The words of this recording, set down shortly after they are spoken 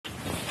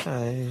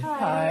Hi.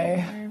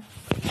 Hi.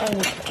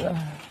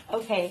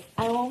 Okay,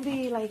 I won't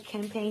be like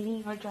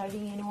campaigning or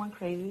driving anyone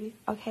crazy,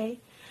 okay?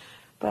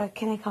 But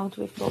can I count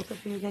with both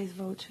of you guys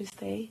vote to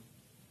stay?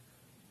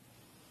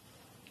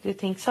 Do you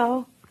think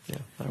so? Yeah,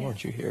 I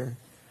want you here.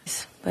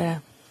 But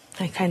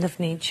I kind of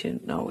need to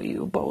know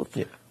you both.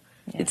 Yeah.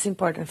 It's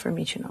important for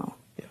me to know.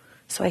 Yeah.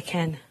 So I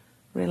can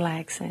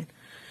relax. And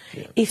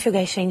Yeah. if you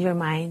guys change your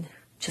mind,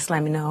 just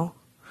let me know.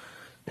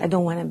 I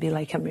don't want to be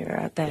like a mirror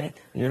at that.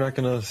 You're not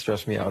going to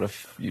stress me out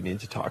if you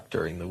need to talk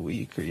during the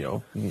week or,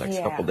 the next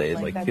Yeah, couple days.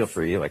 like Like, feel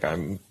free. Like,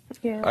 I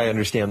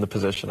understand the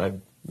position. I've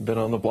been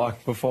on the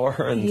block before.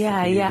 And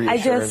Yeah, if you need yeah.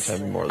 reassurance,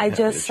 I'm more than happy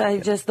to check I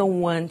in. just don't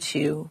want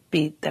to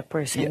be that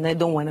person. Yeah. I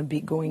don't want to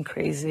be going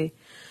crazy.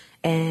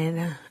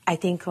 And I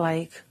think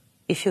like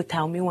if you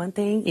tell me one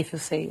thing, if you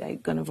say I'm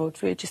gonna vote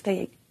for you to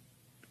stay,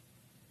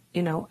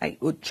 I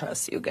would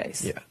trust you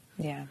guys. Yeah.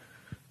 Yeah.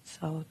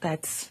 So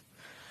it's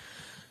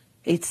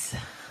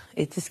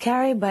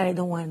scary, but I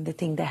don't want the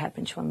thing that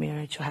happened to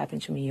Amira to happen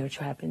to me or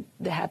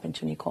that happened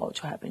to Nicole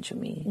to happen to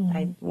me.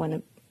 I want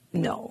to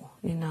know,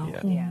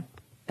 Yeah.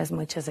 as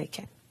much as I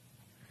can.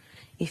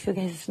 If you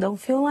guys don't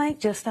feel like,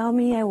 just tell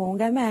me. I won't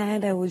get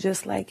mad. I will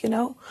just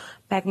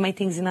pack my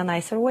things in a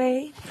nicer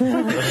way.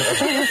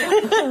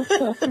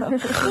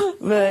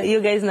 But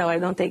you guys know I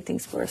don't take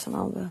things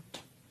personal. But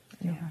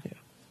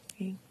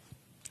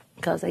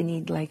because I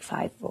need like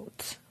 5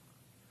 votes.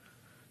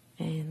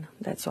 And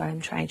that's why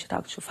I'm trying to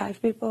talk to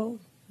 5 people.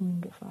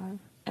 Get 5.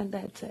 And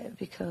that's it,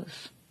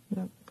 because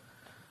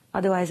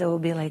otherwise I will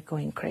be like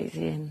going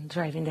crazy and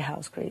driving the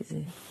house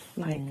crazy.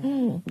 Like,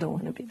 don't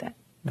want to be that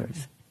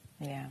person.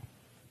 Yeah.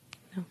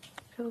 No.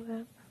 Feel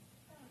that.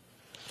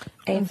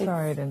 I'm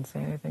sorry I didn't say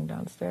anything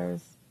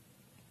downstairs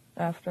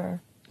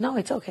after. No,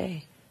 it's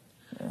okay.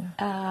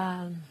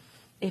 Yeah.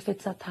 If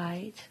it's a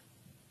tight,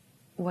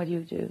 what do you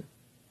do?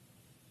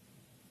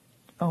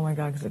 Oh my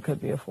God, because it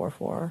could be a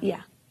 4-4.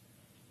 Yeah.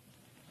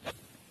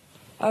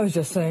 I was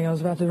just saying I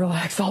was about to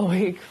relax all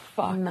week.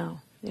 Fuck. No,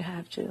 you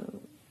have to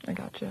I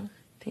got you.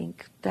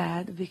 think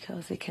that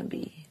because it can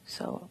be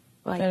so.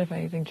 Like, And if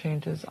anything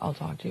changes, I'll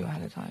talk to you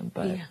ahead of time.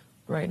 But Yeah.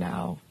 right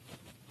now,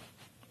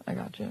 I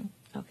got you.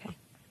 okay.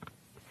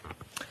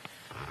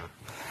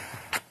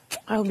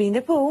 I'll be in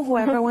the pool.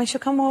 Whoever wants to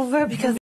come over because.